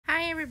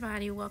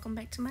Everybody, welcome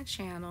back to my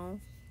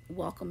channel.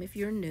 Welcome if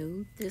you're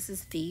new. This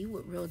is V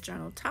with Real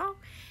Journal Talk.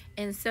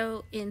 And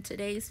so in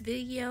today's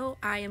video,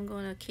 I am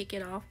going to kick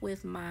it off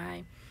with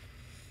my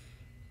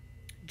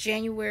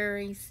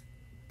January's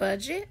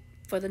budget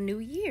for the new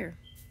year.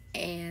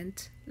 And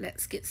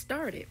let's get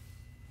started.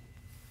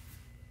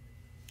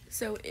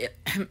 So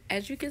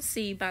as you can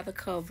see by the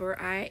cover,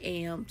 I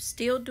am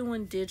still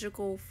doing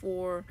digital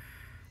for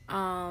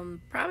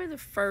probably the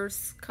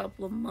first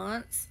couple of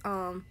months.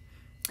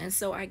 And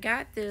so I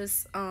got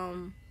this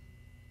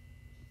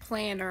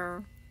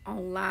planner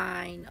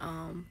online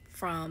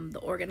from the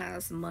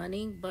Organized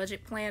Money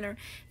budget planner.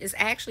 It's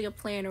actually a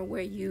planner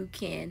where you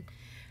can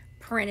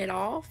print it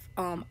off.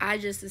 I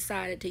just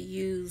decided to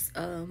use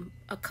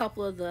a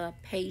couple of the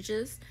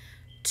pages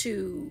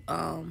to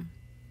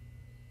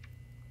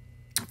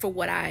for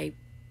what I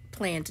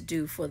plan to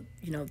do for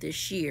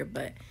this year,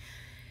 but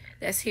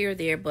that's here or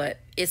there. But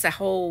it's a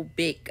whole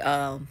big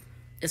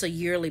it's a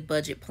yearly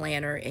budget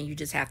planner, and you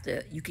just have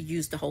to, you could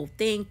use the whole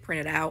thing,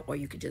 print it out, or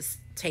you could just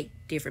take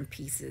different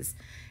pieces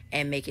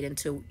and make it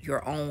into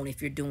your own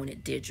if you're doing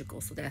it digital.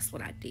 So that's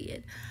what I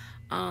did.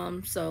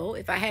 So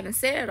if I haven't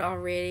said it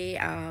already,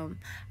 I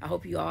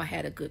hope you all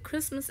had a good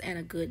Christmas and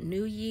a good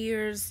New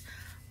Year's.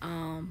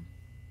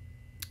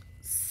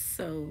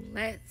 So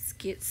let's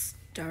get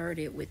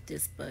started with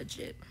this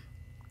budget.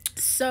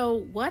 So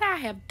what I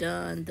have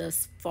done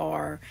thus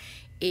far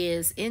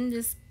is, in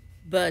this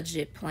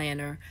budget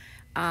planner,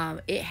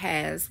 it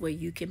has where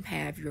you can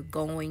have your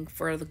going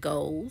further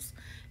goals.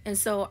 And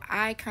so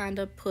I kind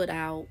of put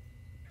out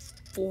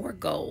 4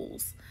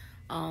 goals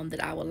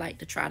that I would like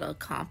to try to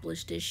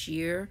accomplish this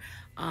year.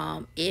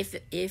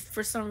 If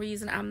for some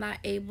reason I'm not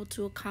able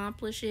to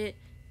accomplish it,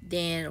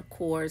 then of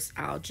course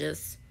I'll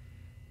just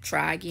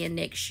try again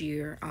next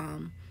year.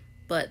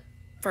 But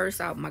first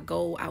out, my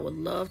goal, I would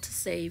love to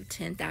save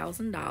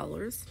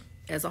 $10,000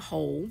 as a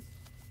whole.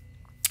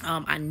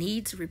 I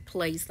need to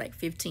replace like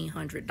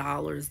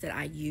 $1,500 that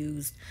I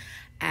used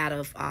out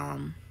of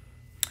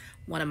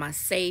one of my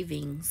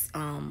savings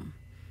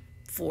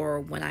for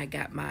when I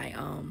got my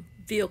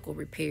vehicle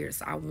repaired.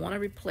 So I want to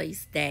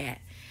replace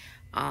that.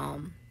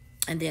 And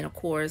then of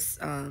course,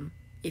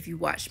 if you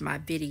watched my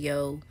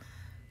video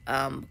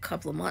a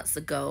couple of months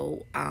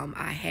ago,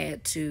 I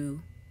had to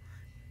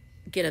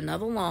get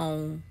another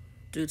loan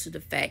due to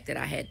the fact that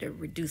I had to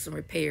reduce some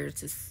repairs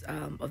to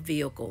a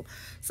vehicle.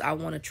 So I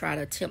want to try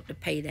to attempt to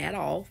pay that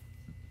off.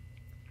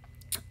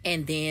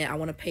 And then I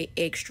want to pay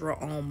extra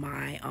on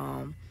my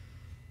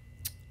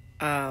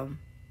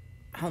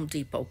Home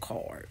Depot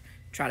card.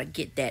 Try to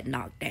get that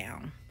knocked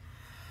down.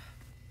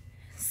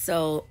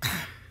 So,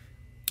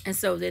 and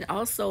so then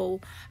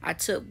also I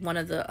took one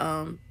of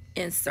the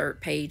insert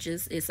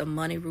pages. It's a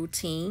money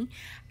routine.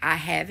 I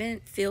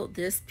haven't filled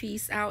this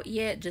piece out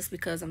yet just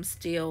because I'm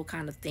still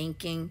kind of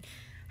thinking,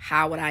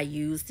 how would I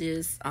use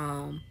this,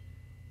 because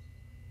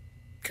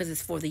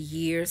it's for the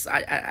year. So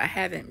I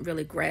haven't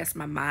really grasped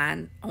my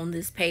mind on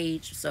this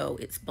page, so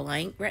it's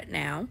blank right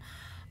now.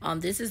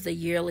 This is the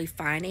yearly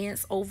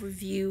finance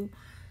overview.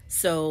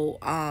 So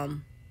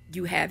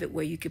you have it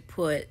where you could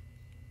put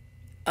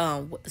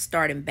what the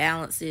starting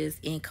balance is,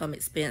 income,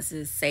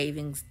 expenses,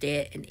 savings,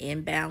 debt, and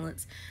end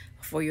balance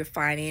for your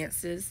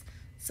finances.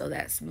 So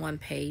that's one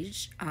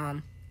page.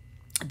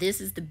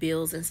 This is the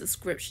bills and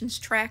subscriptions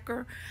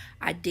tracker.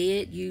 I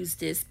did use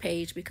this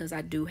page because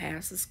I do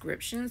have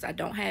subscriptions. I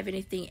don't have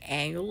anything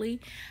annually.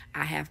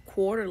 I have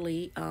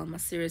quarterly, a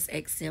Sirius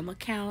XM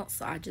account,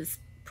 so I just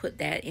put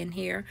that in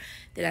here.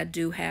 That I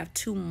do have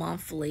 2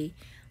 monthly,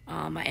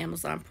 my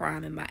Amazon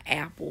Prime and my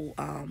Apple,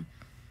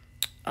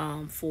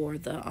 for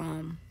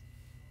the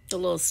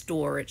little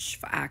storage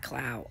for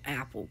iCloud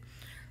Apple.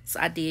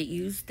 So I did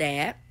use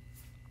that.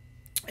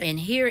 And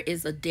here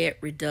is a debt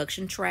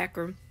reduction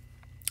tracker.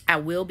 I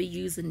will be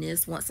using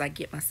this once I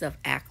get myself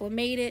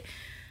acclimated.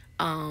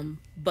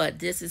 But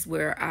this is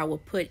where I will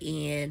put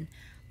in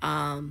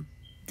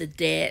the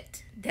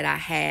debt that I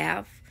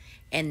have,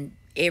 and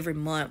every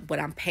month what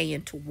I'm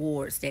paying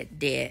towards that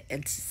debt.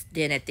 And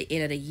then at the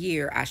end of the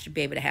year, I should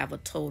be able to have a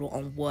total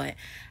on what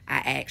I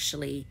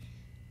actually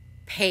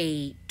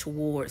paid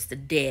towards the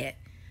debt,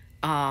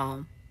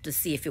 to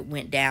see if it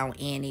went down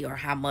any or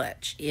how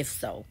much, if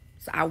so.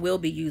 So I will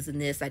be using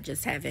this. I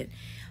just haven't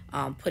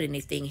put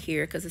anything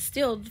here because it's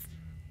still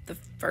the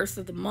first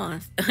of the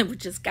month. We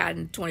just got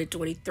in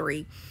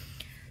 2023.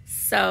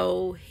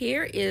 So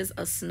here is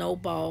a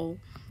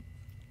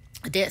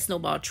debt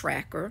snowball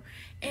tracker.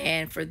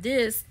 And for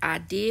this, I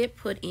did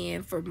put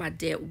in for my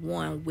debt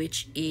 1,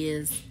 which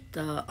is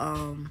the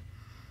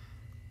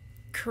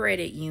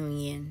credit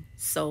union.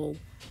 So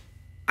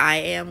I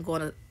am going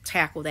to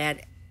tackle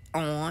that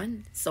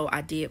on. So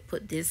I did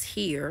put this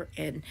here,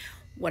 and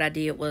what I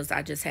did was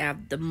I just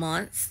have the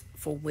months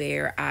for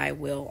where I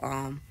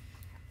will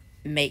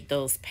make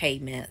those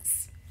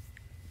payments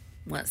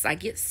once I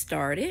get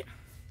started.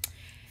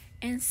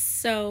 And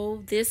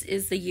so this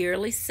is the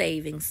yearly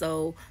savings.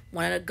 So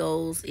one of the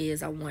goals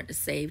is I want to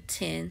save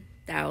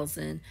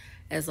 $10,000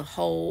 as a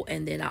whole,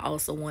 and then I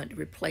also want to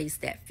replace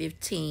that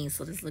 15.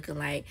 So it's looking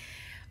like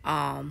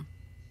um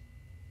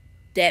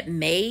I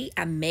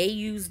may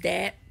use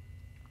that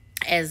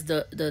as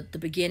the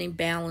beginning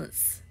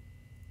balance.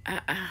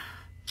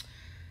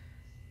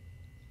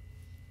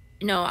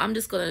 No, I'm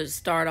just gonna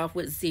start off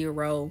with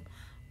 0,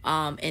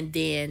 and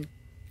then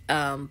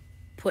um,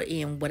 put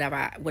in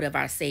whatever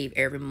I save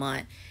every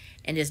month,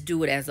 and just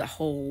do it as a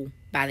whole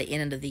by the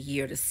end of the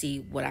year to see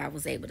what I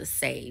was able to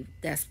save.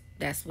 That's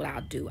what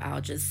I'll do.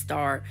 I'll just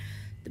start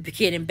the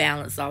beginning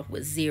balance off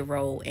with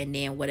 0, and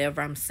then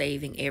whatever I'm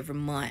saving every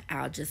month,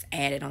 I'll just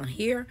add it on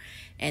here,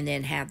 and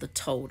then have the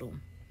total.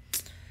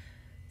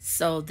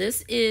 So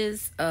this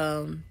is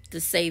the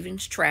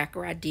savings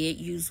tracker. I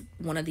did use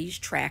one of these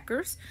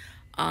trackers.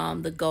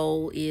 The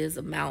goal is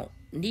amount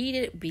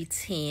needed be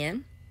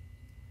 10.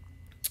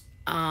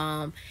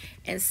 And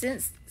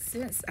since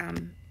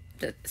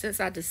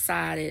I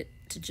decided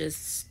to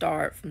just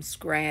start from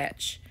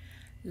scratch,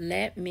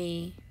 let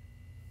me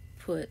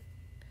put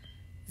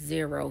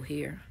 0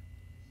 here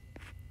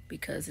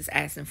because it's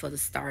asking for the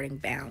starting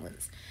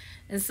balance.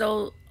 And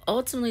so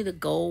ultimately the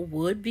goal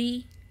would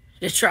be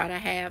to try to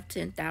have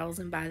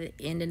 10,000 by the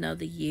ending of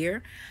the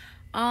year.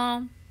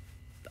 Only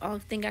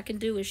thing I can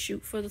do is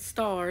shoot for the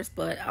stars,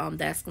 but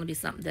that's going to be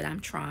something that I'm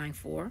trying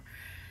for.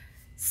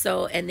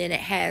 So, and then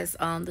it has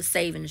the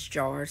savings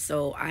jar,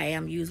 so I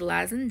am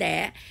utilizing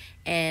that,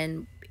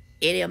 and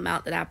any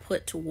amount that I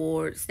put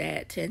towards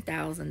that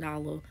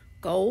 $10,000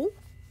 goal,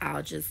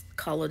 I'll just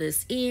color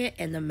this in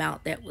and the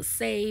amount that was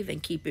saved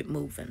and keep it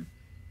moving.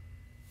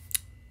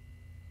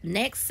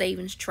 Next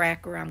savings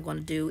tracker I'm going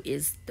to do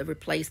is to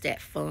replace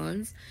that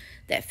funds,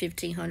 that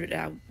 $1,500 that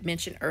I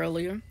mentioned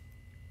earlier.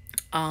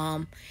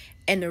 And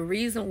the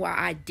reason why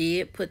I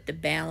did put the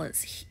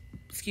balance,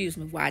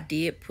 why I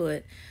did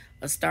put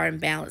a starting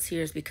balance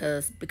here is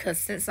because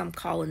since I'm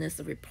calling this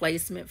a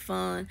replacement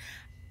fund,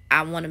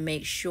 I want to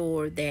make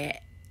sure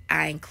that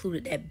I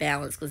included that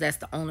balance, because that's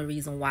the only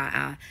reason why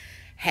I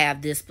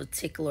have this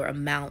particular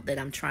amount that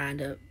I'm trying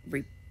to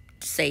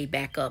save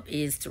back up,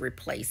 is to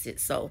replace it.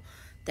 So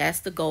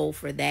that's the goal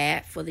for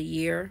that for the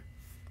year.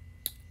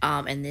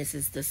 And this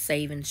is the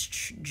savings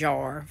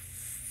jar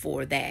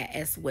for that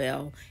as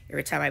well.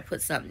 Every time I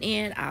put something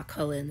in, I'll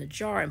color in the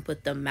jar and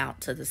put the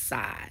amount to the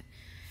side.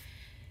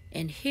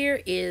 And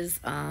here is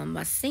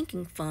my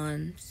sinking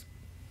funds.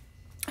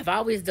 I've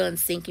always done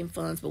sinking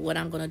funds, but what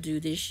I'm going to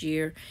do this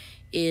year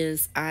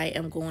is I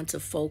am going to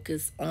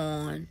focus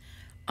on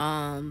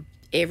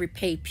every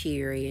pay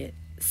period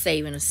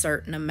saving a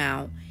certain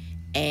amount,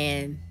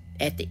 and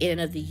at the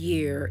end of the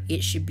year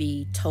it should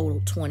be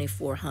total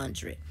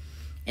 2,400.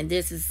 And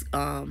this is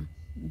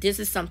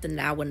something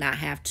that I would not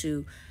have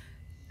to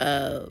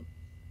go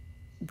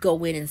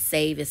in and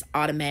save. It's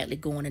automatically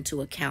going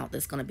into an account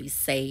that's going to be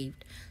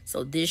saved.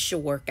 So this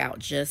should work out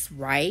just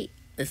right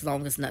as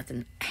long as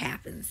nothing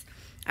happens.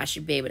 I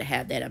should be able to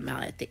have that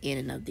amount at the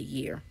end of the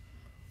year.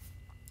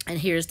 And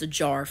here's the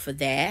jar for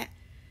that.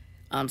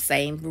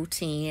 Same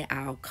routine.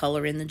 I'll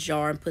color in the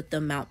jar and put the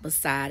amount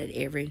beside it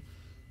every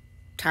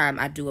time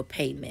I do a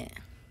payment.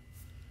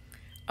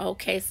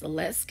 Okay, so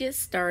let's get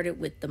started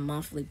with the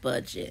monthly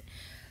budget.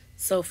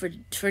 So for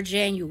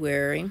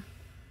January,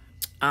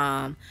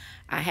 I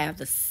have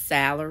the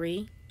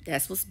salary.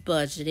 That's what's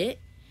budgeted,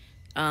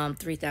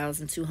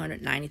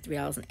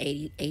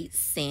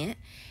 $3,293.88.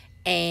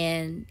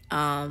 And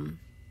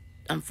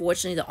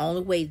unfortunately, the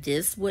only way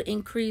this would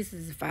increase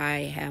is if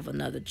I have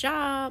another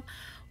job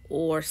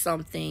or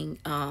something,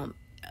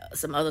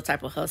 some other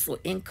type of hustle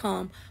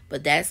income.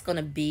 But that's going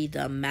to be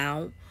the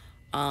amount.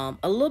 A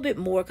little bit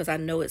more, because I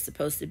know it's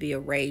supposed to be a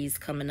raise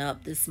coming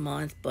up this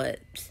month, but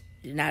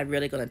you're not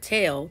really going to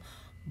tell.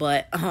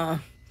 But I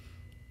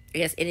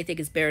guess anything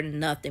is better than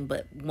nothing.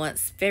 But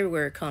once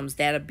February comes,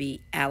 that'll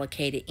be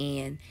allocated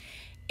in,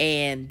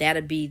 and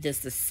that'll be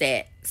just a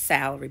set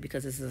salary,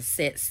 because it's a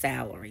set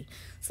salary.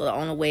 So the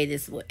only way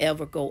this will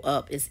ever go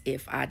up is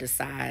if I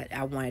decide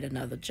I wanted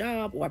another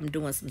job, or I'm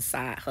doing some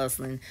side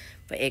hustling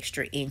for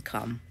extra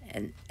income,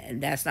 and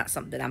that's not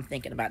something that I'm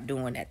thinking about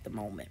doing at the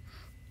moment.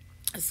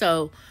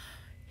 So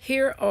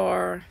here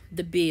are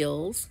the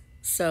bills.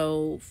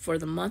 So for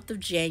the month of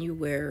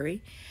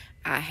January,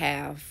 I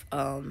have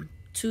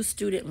 2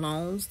 student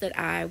loans that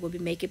I will be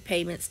making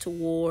payments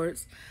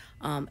towards,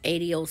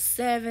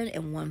 $80.07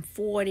 and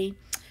 $140.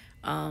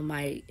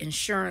 My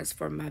insurance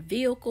for my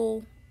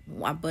vehicle,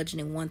 I'm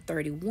budgeting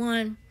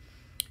 $131.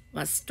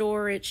 My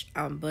storage,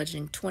 I'm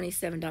budgeting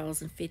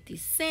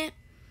 $27.50.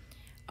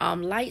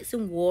 Lights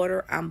and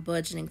water, I'm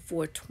budgeting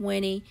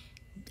 $420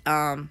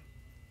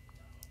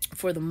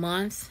 for the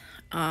month.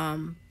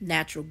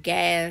 Natural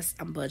gas,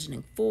 I'm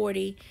budgeting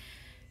 $40.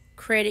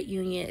 Credit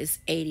union is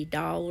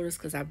 $80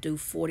 because I do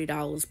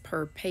 $40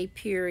 per pay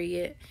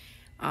period.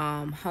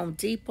 Home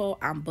Depot,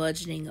 I'm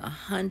budgeting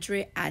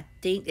 $100. I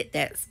think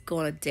that's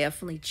going to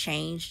definitely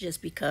change,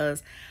 just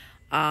because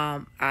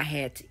I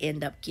had to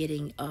end up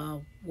getting a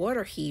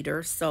water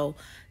heater, so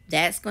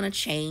that's going to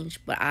change.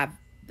 But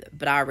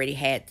but I already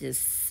had this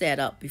set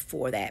up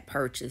before that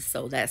purchase,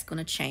 so that's going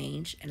to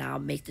change, and I'll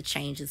make the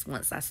changes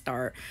once I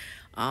start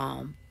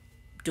um,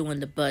 doing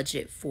the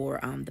budget for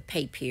the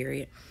pay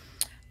period.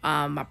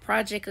 My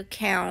project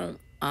account,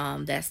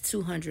 that's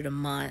 200 a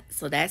month,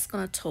 so that's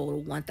going to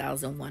total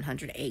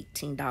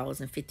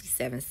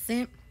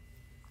 $1,118.57.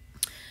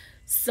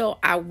 So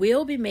I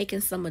will be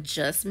making some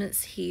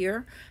adjustments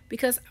here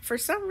because for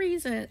some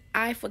reason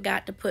I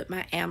forgot to put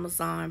my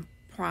Amazon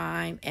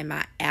Prime and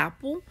my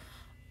Apple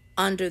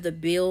under the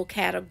bill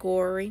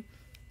category.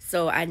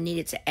 So I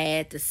needed to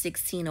add the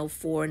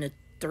 1604 and the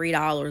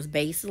 $3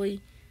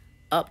 basically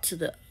up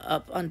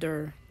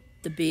under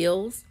the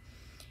bills.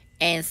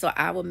 And so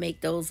I will make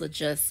those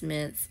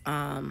adjustments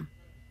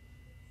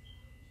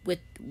with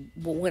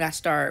when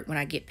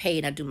I get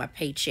paid, I do my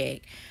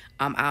paycheck.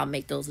 I'll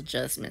make those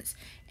adjustments.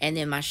 And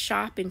then my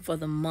shopping for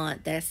the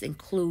month, that's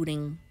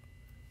including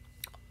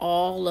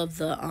all of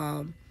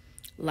the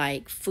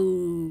like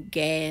food,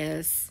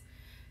 gas,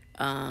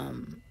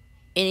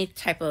 any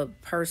type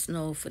of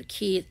personal for the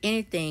kids,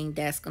 anything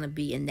that's going to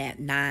be in that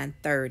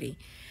 930.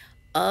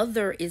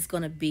 Other is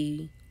going to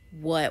be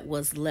what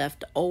was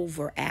left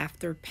over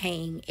after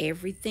paying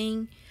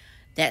everything.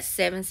 That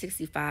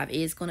 765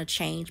 is going to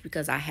change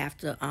because I have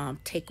to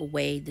take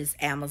away this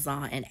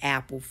Amazon and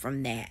Apple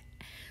from that.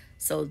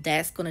 So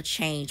that's going to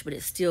change, but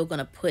it's still going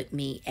to put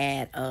me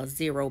at a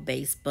zero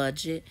base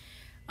budget,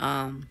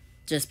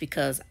 just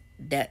because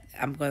that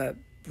I'm going to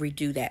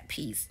redo that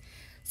piece.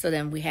 So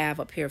then we have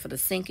up here for the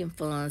sinking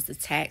funds, the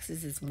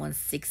taxes is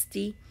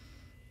 160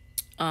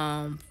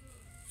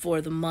 for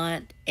the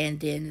month, and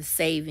then the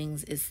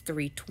savings is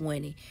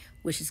 320,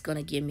 which is going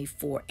to give me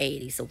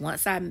 480. So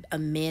once I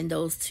amend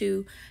those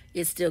two,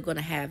 it's still going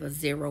to have a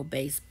zero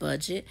base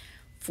budget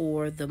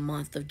for the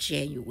month of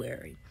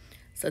January.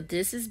 So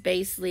this is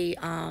basically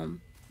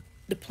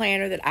the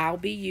planner that I'll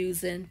be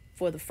using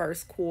for the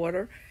first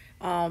quarter,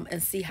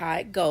 and see how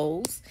it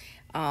goes.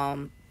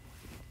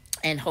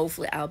 And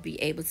hopefully I'll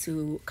be able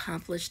to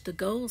accomplish the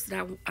goals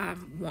that I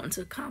want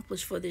to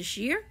accomplish for this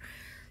year.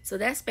 So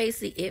that's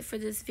basically it for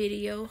this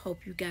video.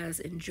 Hope you guys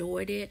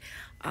enjoyed it.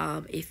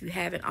 If you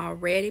haven't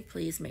already,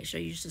 please make sure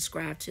you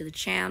subscribe to the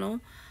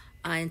channel.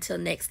 Until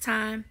next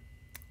time,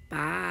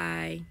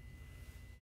 bye.